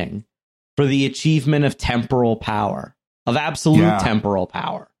everything for the achievement of temporal power, of absolute temporal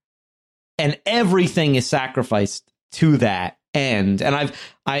power. And everything is sacrificed to that end. And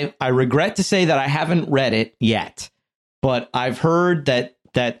I regret to say that I haven't read it yet, but I've heard that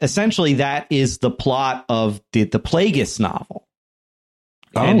essentially that is the plot of the Plagueis novel.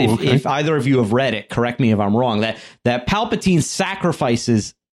 And if either of you have read it, correct me if I'm wrong, that Palpatine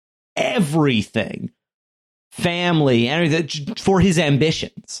sacrifices everything, family, everything, for his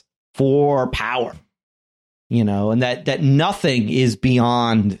ambitions, for power, you know, and that nothing is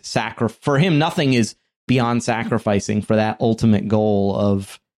beyond for him, nothing is beyond sacrificing for that ultimate goal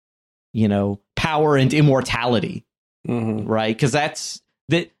of, you know, power and immortality, right? Because that's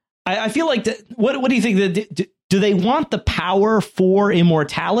that. I feel like that. What do you think? Do they want the power for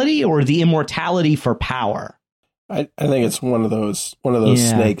immortality or the immortality for power? I think it's one of those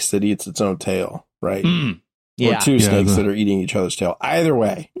snakes that eats its own tail, right? Yeah. Or two snakes that are eating each other's tail. Either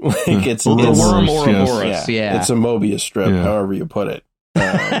way, like it's a worm or a Ouroboros. Yeah, it's a Mobius strip, however you put it.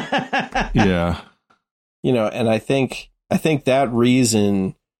 Yeah, you know, and I think that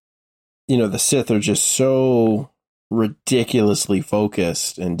reason, you know, the Sith are just so ridiculously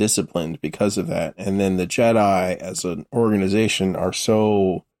focused and disciplined because of that, and then the Jedi as an organization are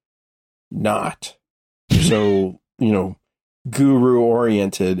so not so, you know, guru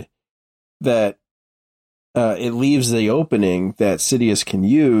oriented that it leaves the opening that Sidious can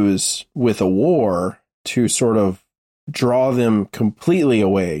use with a war to sort of draw them completely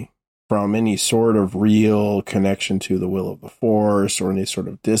away from any sort of real connection to the will of the Force or any sort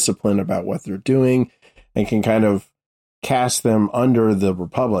of discipline about what they're doing, and can kind of cast them under the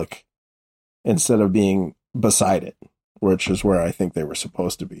Republic instead of being beside it, which is where I think they were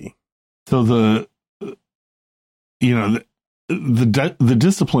supposed to be. So the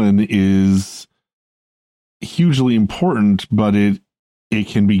discipline is hugely important, but it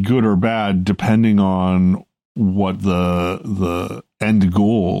can be good or bad depending on what the end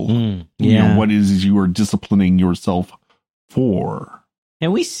goal, you know, what is you are disciplining yourself for.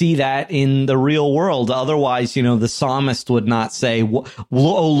 And we see that in the real world. Otherwise, you know, the psalmist would not say, "Oh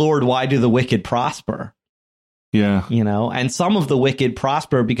Lord, why do the wicked prosper?" Yeah. You know, and some of the wicked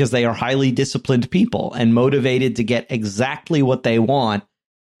prosper because they are highly disciplined people and motivated to get exactly what they want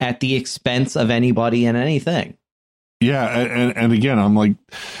at the expense of anybody and anything. Yeah. And again, I'm like,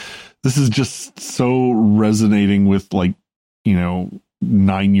 this is just so resonating with, like, you know,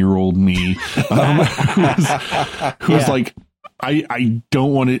 9-year-old me, who's like, I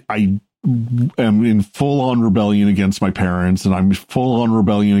don't want it. I am in full on rebellion against my parents, and I'm full on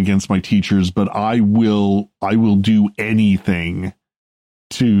rebellion against my teachers, but I will do anything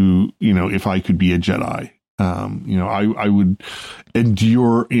to, you know, if I could be a Jedi, you know, I would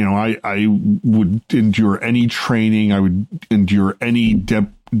endure, you know, I would endure any training. I would endure any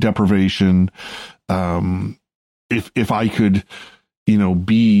deprivation. If I could, you know,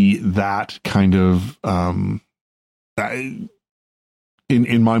 be that kind of,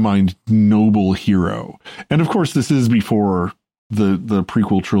 in my mind, noble hero. And of course, this is before the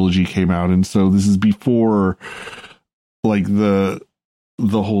prequel trilogy came out, and so this is before, like, the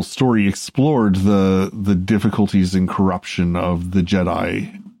whole story explored the difficulties and corruption of the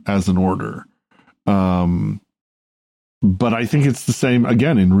Jedi as an order. But I think it's the same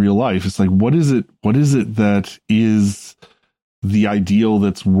again in real life. It's like, what is it that is the ideal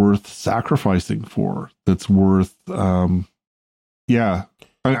that's worth sacrificing for? That's worth, yeah.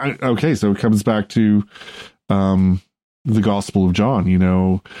 Okay, so it comes back to the Gospel of John. You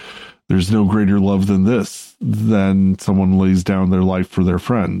know, there's no greater love than this, than someone lays down their life for their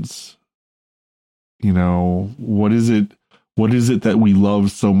friends. You know, what is it that we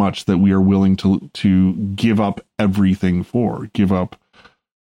love so much that we are willing to give up everything for? Give up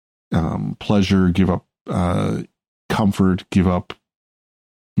pleasure, give up comfort, give up,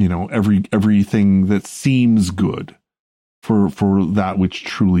 you know, everything that seems good for that which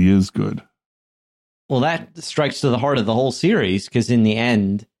truly is good. Well, that strikes to the heart of the whole series, because in the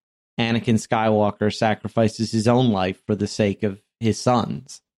end, Anakin Skywalker sacrifices his own life for the sake of his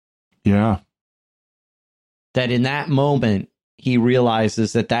sons. Yeah. That in that moment, he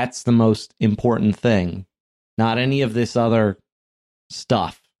realizes that that's the most important thing. Not any of this other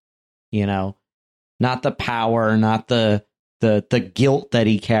stuff, you know, not the power, not the guilt that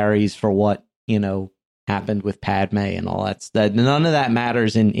he carries for what, you know, happened with Padme and all that. None of that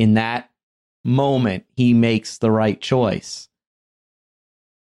matters. In that moment, he makes the right choice,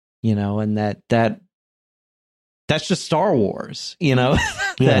 you know, and that's just Star Wars, you know.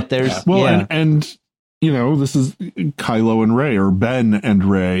 That there's and you know, this is Kylo and Rey, or Ben and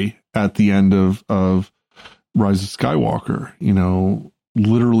Rey at the end of Rise of Skywalker, you know,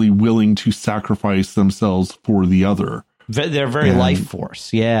 literally willing to sacrifice themselves for the other. Their very life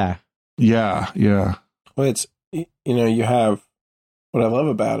force. Yeah. Yeah. Yeah. Well, it's, you know, you have, what I love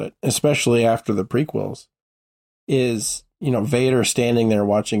about it, especially after the prequels, is, you know, Vader standing there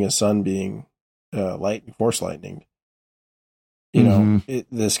watching his son being force lightning. You know,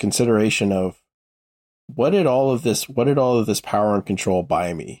 this consideration of, what did all of this power and control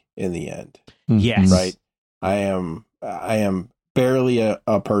buy me in the end? Yes. Right. I am barely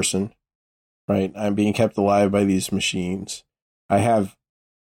a person, right? I'm being kept alive by these machines. I have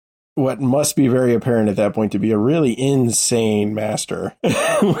what must be very apparent at that point to be a really insane master.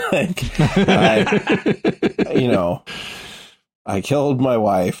 Like, I killed my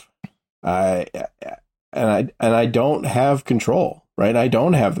wife. I don't have control. Right, I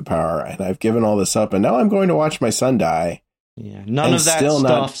don't have the power, and I've given all this up, and now I'm going to watch my son die. Yeah, none of that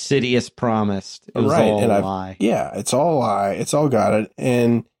stuff Sidious promised. It was all a lie. Yeah, it's all a lie. It's all got it.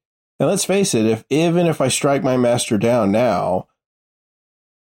 And let's face it, even if I strike my master down now,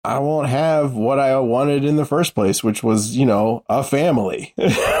 I won't have what I wanted in the first place, which was, you know, a family,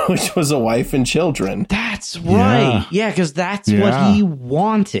 which was a wife and children. That's right. Yeah, because that's what he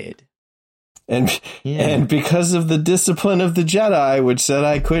wanted. And because of the discipline of the Jedi, which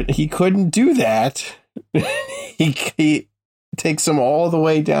said he couldn't do that, he takes him all the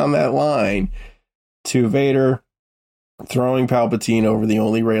way down that line to Vader throwing Palpatine over the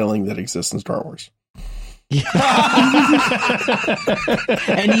only railing that exists in Star Wars.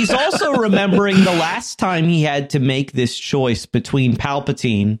 And he's also remembering the last time he had to make this choice between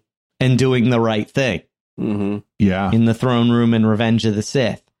Palpatine and doing the right thing. Mm-hmm. Yeah. In the throne room in Revenge of the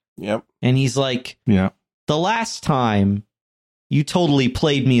Sith. Yep. And he's like, yeah, the last time you totally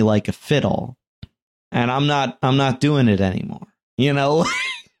played me like a fiddle, and I'm not doing it anymore, you know?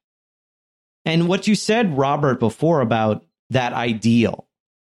 And what you said, Robert, before about that ideal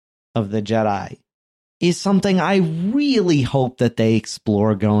of the Jedi is something I really hope that they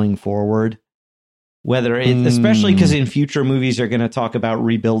explore going forward. Whether it, especially because in future movies you're going to talk about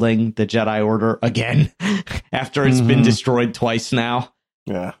rebuilding the Jedi Order again after it's been destroyed twice now.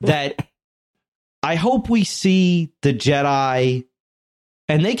 Yeah. That I hope we see the Jedi,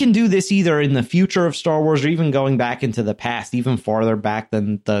 and they can do this either in the future of Star Wars or even going back into the past, even farther back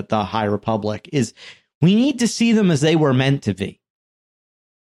than the High Republic, is we need to see them as they were meant to be.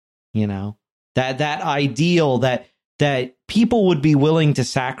 You know, that ideal that people would be willing to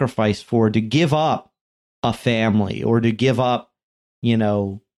sacrifice for, to give up a family or to give up, you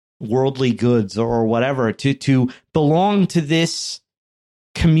know, worldly goods or whatever to belong to this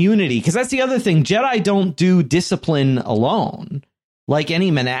community. Because that's the other thing. Jedi don't do discipline alone like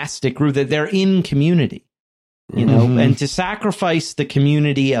any monastic group, that they're in community, you know, and to sacrifice the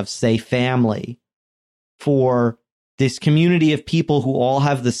community of, say, family for this community of people who all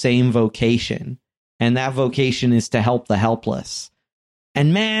have the same vocation, and that vocation is to help the helpless.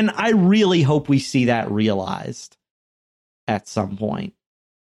 And man, I really hope we see that realized at some point.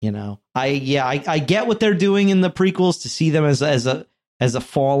 You know, I get what they're doing in the prequels, to see them as a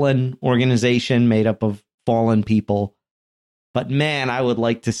fallen organization made up of fallen people. But man, I would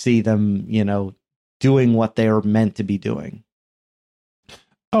like to see them, you know, doing what they're meant to be doing.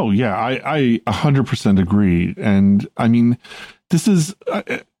 Oh yeah, I 100% agree. And I mean, this is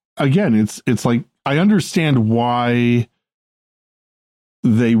again, it's like, I understand why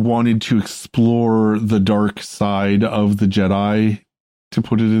they wanted to explore the dark side of the Jedi to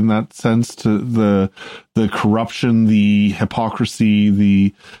put it in that sense, to the corruption, the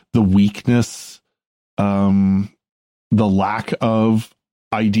hypocrisy, the weakness, the lack of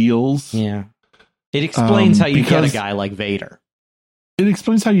ideals. Yeah. It explains how you get a guy like Vader. It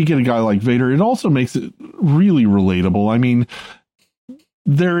explains how you get a guy like Vader. It also makes it really relatable. I mean,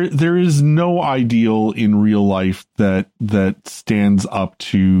 there is no ideal in real life that stands up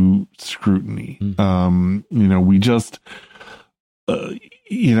to scrutiny. We just,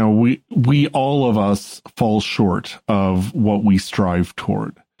 we all of us fall short of what we strive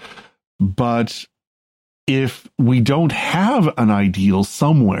toward. But if we don't have an ideal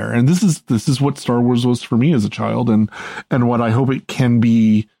somewhere, and this is what Star Wars was for me as a child, and what I hope it can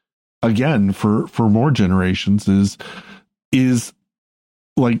be again for more generations, is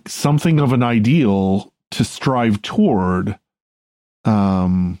like something of an ideal to strive toward.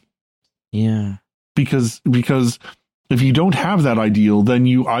 Because if you don't have that ideal, then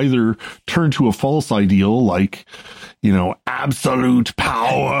you either turn to a false ideal, like, absolute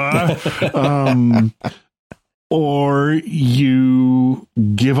power, or you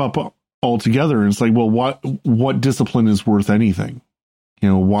give up altogether. And it's like, well, what discipline is worth anything?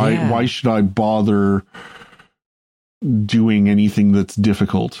 Why should I bother doing anything that's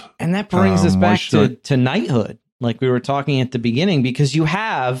difficult? And that brings us back to knighthood, like we were talking at the beginning, because you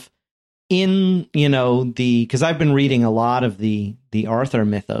have because I've been reading a lot of the Arthur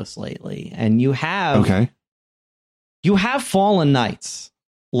mythos lately, and you have fallen knights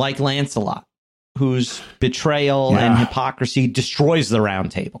like Lancelot, whose betrayal and hypocrisy destroys the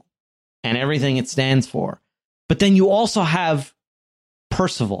Round Table and everything it stands for. But then you also have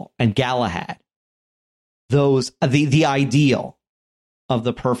Percival and Galahad, those the ideal of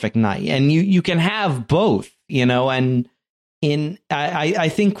the perfect knight, and you can have both, and I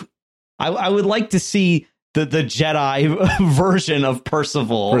think I would like to see the Jedi version of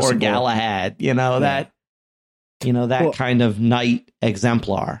Percival or Galahad, that kind of knight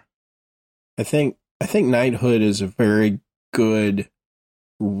exemplar. I think knighthood is a very good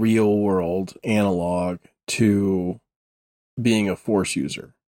real world analog to being a Force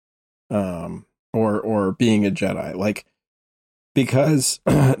user, or being a Jedi. Like, because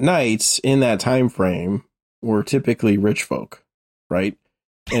knights in that time frame were typically rich folk, right?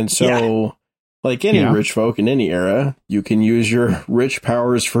 And so, like any rich folk in any era, you can use your rich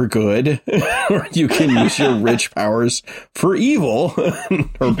powers for good, or you can use your rich powers for evil. You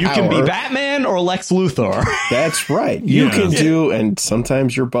can be Batman or Lex Luthor. That's right. You can do, and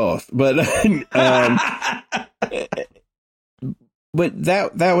sometimes you're both. But but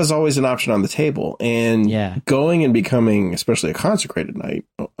that was always an option on the table. And going and becoming, especially a consecrated knight,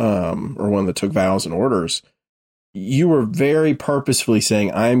 or one that took vows and orders, you were very purposefully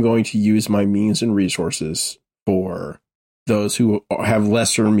saying, I'm going to use my means and resources for those who have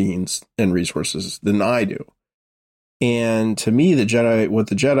lesser means and resources than I do. And to me, what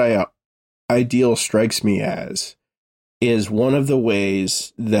the Jedi ideal strikes me as is one of the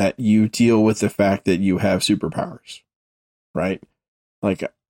ways that you deal with the fact that you have superpowers, right? Like,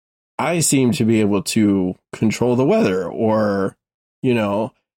 I seem to be able to control the weather, or,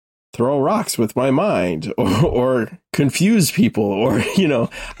 throw rocks with my mind, or confuse people, or,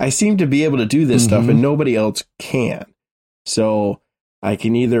 I seem to be able to do this stuff and nobody else can. So I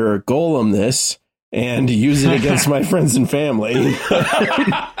can either golem this and use it against my friends and family,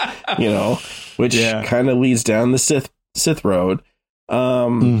 which kind of leads down the Sith road.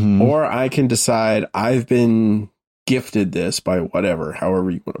 Or I can decide I've been gifted this by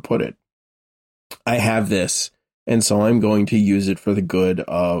however you want to put it. I have this, and so I'm going to use it for the good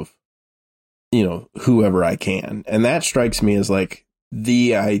of, whoever I can. And that strikes me as like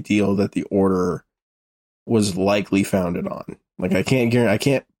the ideal that the Order was likely founded on. Like, I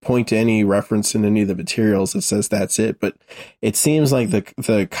can't point to any reference in any of the materials that says that's it, but it seems like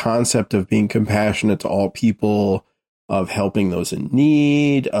the concept of being compassionate to all people, of helping those in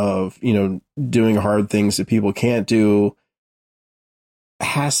need, of, doing hard things that people can't do,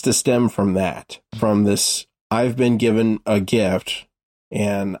 has to stem from this, I've been given a gift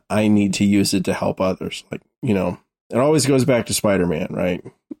and I need to use it to help others. Like, it always goes back to Spider-Man, right?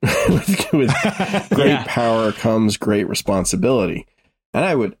 with great power comes great responsibility. And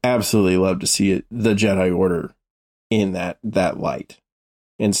I would absolutely love to see the Jedi Order in that light,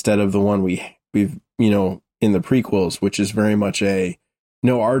 instead of the one we've in the prequels, which is very much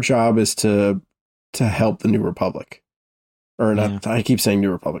our job is to help the New Republic. Or not, I keep saying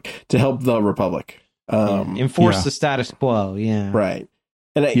New Republic, to help the Republic. Enforce the status quo, Right.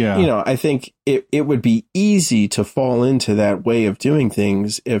 And I think it would be easy to fall into that way of doing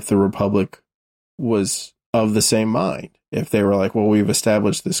things if the Republic was of the same mind. If they were like, well, we've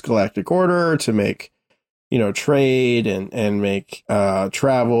established this galactic order to make, trade and make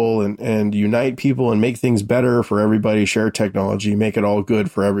travel and unite people and make things better for everybody, share technology, make it all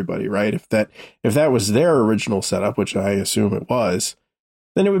good for everybody, right? If that was their original setup, which I assume it was,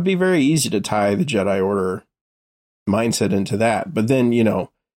 then it would be very easy to tie the Jedi Order mindset into that. But then,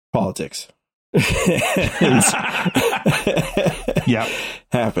 politics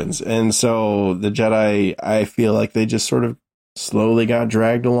happens. And so the Jedi, I feel like they just sort of slowly got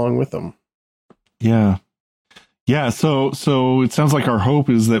dragged along with them. Yeah. So it sounds like our hope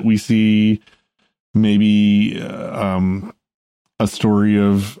is that we see maybe a story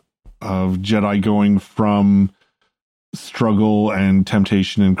of Jedi going from struggle and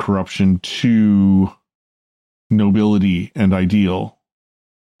temptation and corruption to nobility and ideal,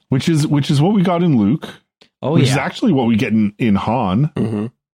 which is what we got in Luke. Which is actually what we get in Han. Mm-hmm.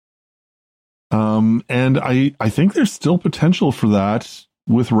 And I think there's still potential for that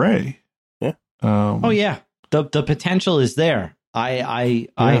with Rey. Yeah. The potential is there.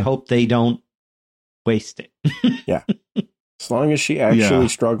 I hope they don't waste it. Yeah. As long as she actually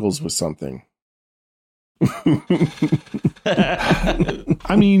struggles with something.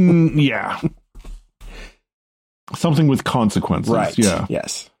 I mean, yeah. Something with consequences. Right. Yeah.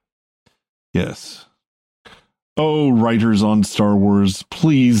 Yes. Oh, writers on Star Wars,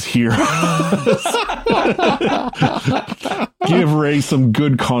 please hear us. Give Rey some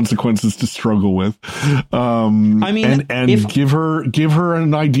good consequences to struggle with. And give her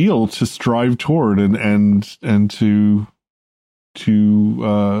an ideal to strive toward and to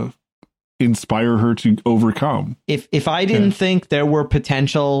inspire her to overcome. If I didn't think there were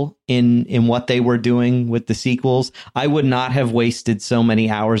potential in what they were doing with the sequels, I would not have wasted so many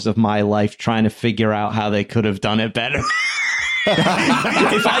hours of my life trying to figure out how they could have done it better.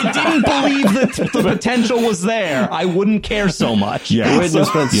 If I didn't believe that the potential was there, I wouldn't care so much. Yeah. I would have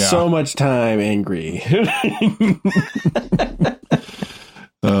spent so much time angry.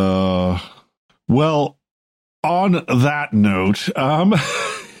 Well, on that note,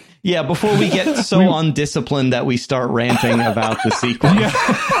 yeah, before we get so undisciplined that we start ranting about the sequel.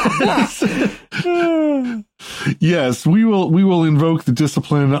 Yes, we will invoke the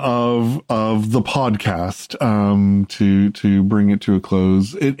discipline of the podcast to bring it to a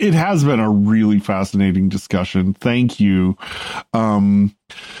close. It has been a really fascinating discussion. Thank you. To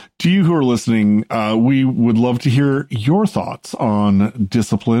you who are listening, we would love to hear your thoughts on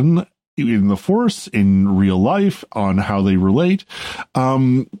discipline in the Force, in real life, on how they relate.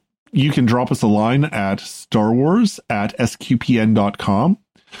 You can drop us a line at starwars@sqpn.com.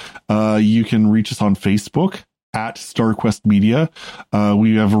 You can reach us on Facebook at StarQuest Media.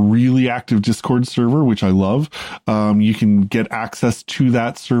 We have a really active Discord server, which I love. You can get access to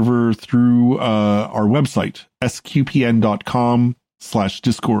that server through our website,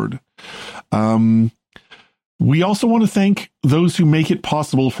 sqpn.com/Discord. We also want to thank those who make it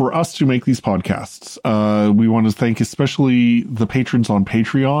possible for us to make these podcasts. We want to thank especially the patrons on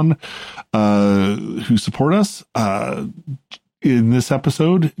Patreon who support us. In this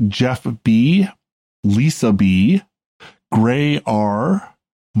episode, Jeff B., Lisa B., Gray R.,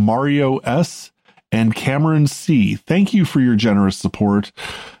 Mario S., and Cameron C. Thank you for your generous support.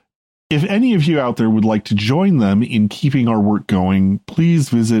 If any of you out there would like to join them in keeping our work going, please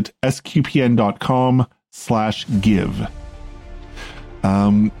visit sqpn.com/give.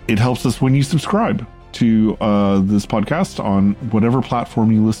 It helps us when you subscribe to this podcast on whatever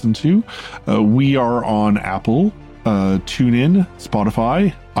platform you listen to. We are on Apple, TuneIn,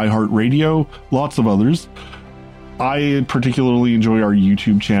 Spotify, iHeartRadio, lots of others. I particularly enjoy our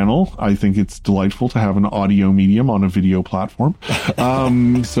YouTube channel. I think it's delightful to have an audio medium on a video platform.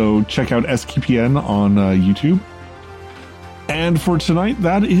 So check out SQPN on YouTube. And for tonight,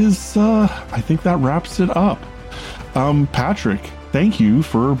 that is, I think that wraps it up. Patrick, thank you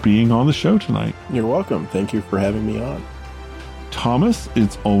for being on the show tonight. You're welcome. Thank you for having me on. Thomas,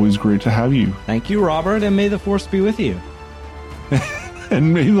 it's always great to have you. Thank you, Robert, and may the Force be with you.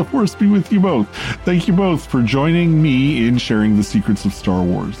 And may the Force be with you both. Thank you both for joining me in sharing the secrets of Star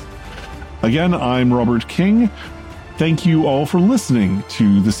Wars. Again, I'm Robert King. Thank you all for listening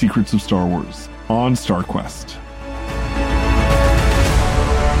to The Secrets of Star Wars on StarQuest.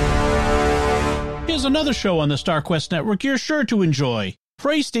 Here's another show on the StarQuest Network you're sure to enjoy.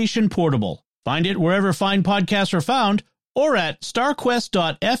 PlayStation Portable. Find it wherever fine podcasts are found or at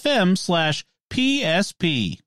starquest.fm/PSP.